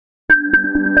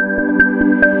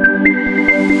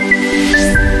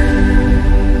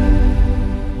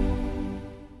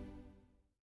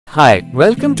Hi,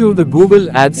 welcome to the Google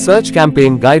Ads Search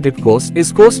Campaign Guided course.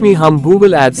 इस course में हम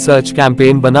Google Ads Search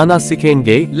Campaign बनाना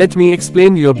सीखेंगे. Let me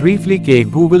explain you briefly के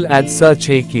Google Ads Search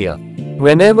है क्या.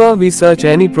 Whenever we search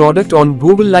any product on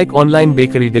Google like online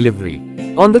bakery delivery,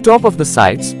 on the top of the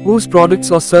sites, whose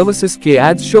products और services के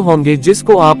ads show होंगे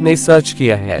जिसको आपने search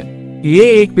किया है. ये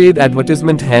एक पेड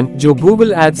एडवर्टाइजमेंट है जो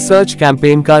Google Ads Search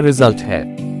Campaign का रिजल्ट है.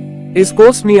 इस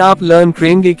कोर्स में आप लर्न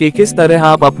करेंगे कि किस तरह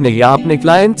आप अपने या अपने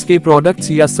क्लाइंट्स के प्रोडक्ट्स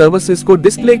या सर्विसेज को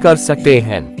डिस्प्ले कर सकते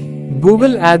हैं.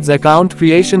 Google Ads अकाउंट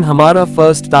क्रिएशन हमारा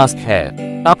फर्स्ट टास्क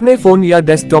है. अपने फोन या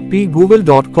डेस्कटॉप पे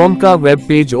google.com का वेब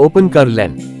पेज ओपन कर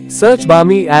लें. सर्च बार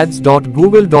में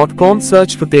ads.google.com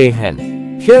सर्च करते हैं.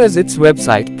 Here is its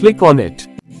website, click on it.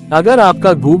 अगर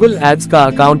आपका Google Ads का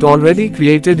अकाउंट ऑलरेडी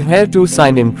क्रिएटेड है to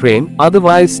sign in करें,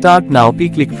 otherwise start now पे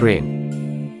क्लिक करें.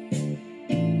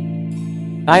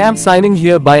 I am signing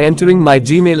here by entering my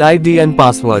Gmail ID and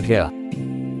password here.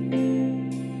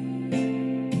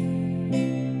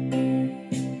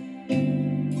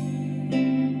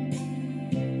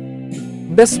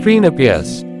 The screen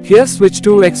appears. Here switch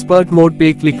to expert mode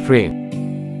पे click करें.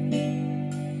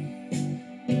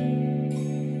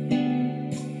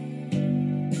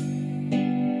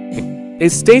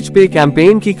 इस stage पे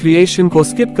campaign की creation को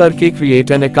skip करके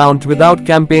create an account without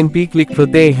campaign पे click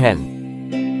करते हैं.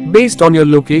 Based on your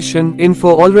location, info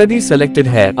already selected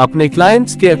है, अपने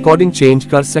clients के according change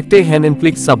कर सकते हैं and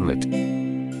click submit.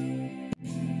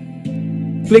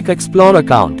 Click explore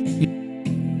account.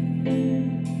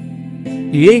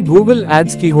 ये Google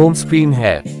Ads की home screen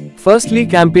है. Firstly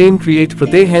campaign create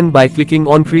करते हैं by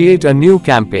clicking on create a new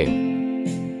campaign.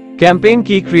 Campaign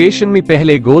की क्रिएशन में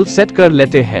पहले गोल सेट कर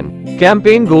लेते हैं.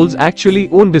 कैंपेन गोल्स एक्चुअली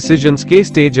उन डिसीजंस के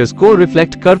स्टेजेस को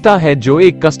रिफ्लेक्ट करता है जो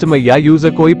एक कस्टमर या यूजर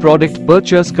कोई प्रोडक्ट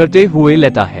परचेस करते हुए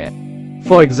लेता है.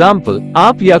 फॉर एग्जाम्पल,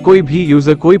 आप या कोई भी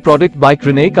यूजर कोई प्रोडक्ट बाय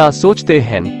करने का सोचते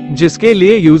हैं जिसके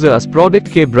लिए यूजर उस प्रोडक्ट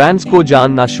के ब्रांड्स को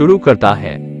जानना शुरू करता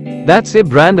है. That's a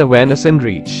brand awareness and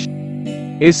reach.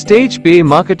 इस स्टेज पे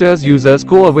मार्केटर्स यूजर्स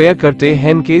को अवेयर करते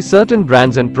हैं कि certain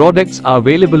brands and products are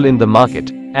available in the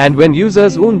market. And when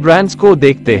users उन brands को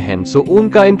देखते हैं so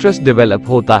उनका interest develop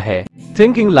होता है.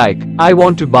 Thinking like, I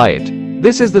want to buy it.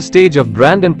 This is the stage of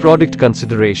brand and product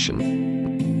consideration.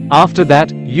 After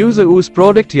that, user उस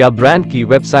product या brand की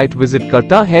website visit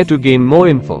करता है to gain more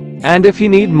info. And if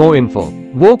he need more info,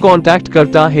 वो contact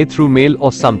करता है through mail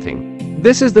or something.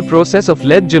 This is the process of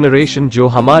lead generation जो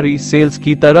हमारी sales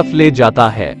की तरफ ले जाता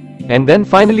है. And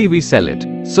then finally we sell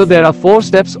it. So there are 4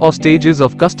 steps or stages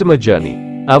of customer journey.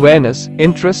 Awareness,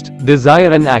 interest, desire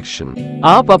and action.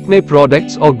 आप अपने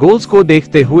products और goals को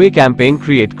देखते हुए campaign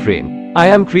create करें. I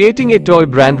am creating a toy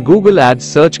brand Google Ads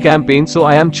search campaign so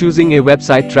I am choosing a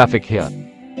website traffic here.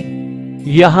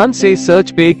 यहाँ से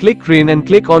search पे click करें and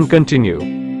click on continue.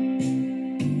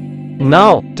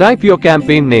 Now, type your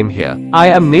campaign name here. I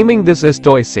am naming this as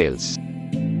toy sales.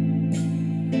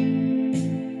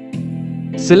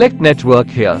 Select network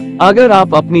here. अगर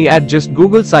आप अपनी ad just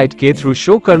Google site के through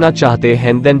show करना चाहते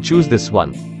हैं then choose this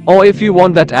one. Or if you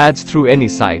want that ads through any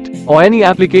site or any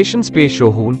applications पे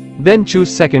show हों, then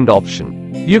choose second option.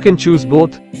 You can choose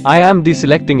both. I am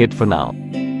deselecting it for now.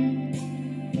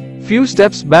 Few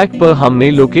steps back पर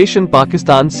हमने location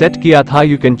Pakistan set किया था.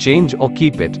 You can change or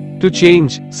keep it. To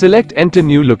change, select enter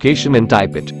new location and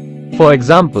type it. For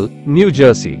example, New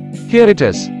Jersey. Here it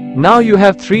is. Now you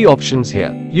have 3 options here.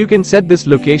 You can set this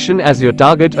location as your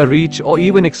target or reach or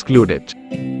even exclude it.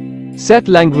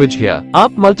 Set language here.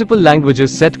 आप multiple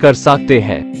languages set कर सकते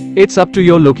हैं. It's up to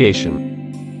your location.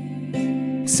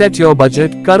 Set your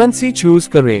budget. Currency choose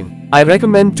करें. I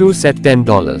recommend to set $10.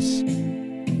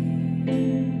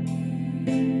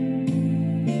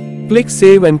 Click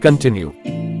save and continue.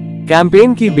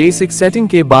 Campaign की basic setting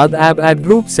के बाद आप ad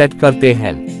group set करते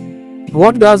हैं.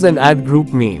 What does an ad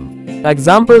group mean?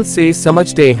 Example से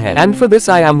समझते हैं. And for this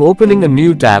I am opening a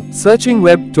new tab, searching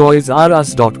web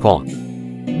toysrus.com.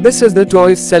 This is the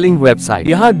toys selling website.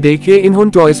 यहाँ देखिए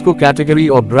इन्होंने टॉयज को कैटेगरी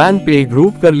और ब्रांड पे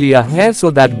ग्रुप कर लिया है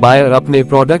so that buyer अपने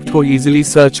प्रोडक्ट को इजीली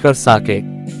सर्च कर सके.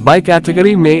 By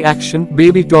कैटेगरी में एक्शन,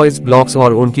 बेबी टॉयज, ब्लॉक्स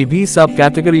और उनकी भी सब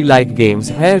कैटेगरी लाइक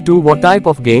गेम्स है. To what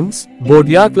type of games? Board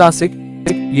या क्लासिक.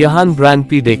 यहाँ ब्रांड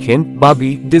पे देखें,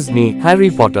 बाबी, Disney, Harry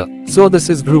Potter. So this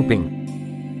is grouping.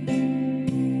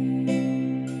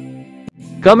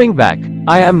 Coming back,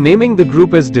 I am naming the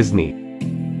group as Disney.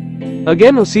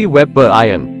 Again उसी वेब पर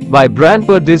आयन, by brand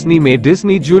पर Disney में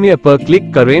Disney Junior पर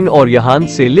click करें और यहाँ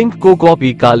से लिंक को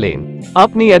कॉपी कर लें.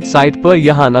 अपनी एड साइट पर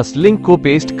यहाँ इस लिंक को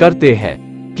पेस्ट करते हैं.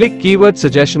 Click keyword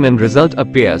suggestion and result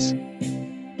appears.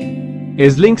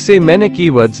 इस लिंक से मैंने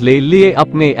कीवर्ड्स ले लिए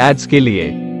अपने एड्स के लिए.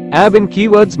 अब इन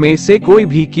कीवर्ड्स में से कोई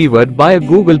भी कीवर्ड बाय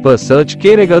गूगल पर सर्च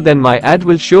करेगा then my add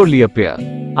will surely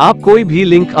appear. आप कोई भी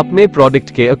लिंक अपने प्रोडक्ट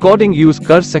के अकॉर्डिंग यूज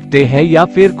कर सकते हैं या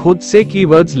फिर खुद से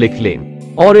कीवर्ड्स लिख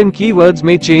लें और इन कीवर्ड्स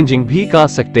में चेंजिंग भी कर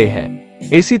सकते हैं।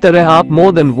 इसी तरह आप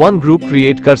more than one group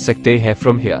create कर सकते हैं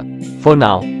from here. For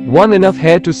now one enough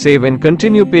है टू सेव एंड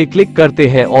कंटिन्यू पे क्लिक करते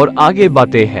हैं और आगे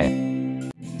बढ़ते हैं।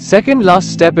 Second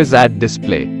last step is add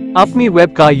display. अपनी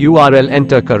वेब का यूआरएल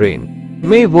एंटर करें।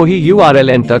 मैं वही यूआरएल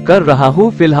एंटर कर रहा हूँ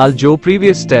फिलहाल जो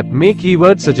प्रीवियस स्टेप में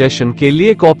कीवर्ड सजेशन के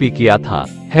लिए कॉपी किया था।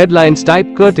 हेडलाइंस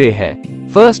टाइप करते हैं।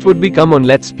 First would be come on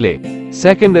let's play,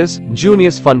 second is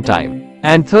juniors fun time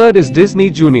and third is Disney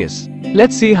juniors.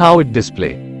 Let's see how it display.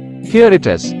 Here it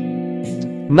is.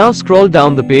 Now scroll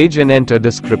down the page and enter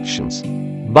descriptions.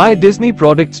 Bye Disney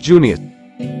products juniors.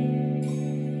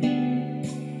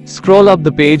 Scroll up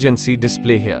the page and see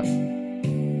display here.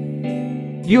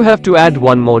 You have to add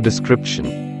one more description.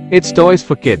 It's toys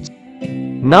for kids.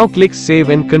 Now click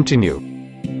save and continue.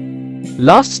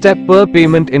 Last step पर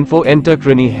payment info enter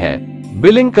करनी है।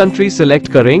 Billing country select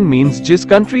करें means जिस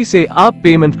country से आप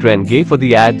payment करेंगे for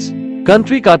the ads,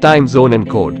 country का time zone and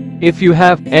code if you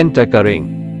have enter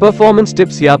करें। परफॉर्मेंस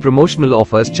टिप्स या प्रमोशनल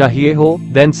ऑफर्स चाहिए हो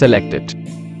then select it.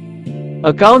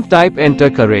 Account type enter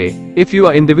करें. If you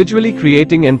are individually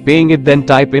creating and paying it then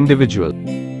type individual.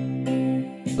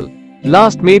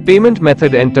 Last में payment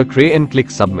method enter करें and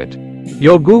click submit.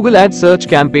 Your Google Ad search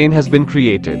campaign has been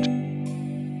created.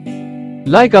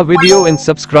 Like our video and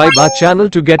subscribe our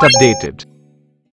channel to get updated.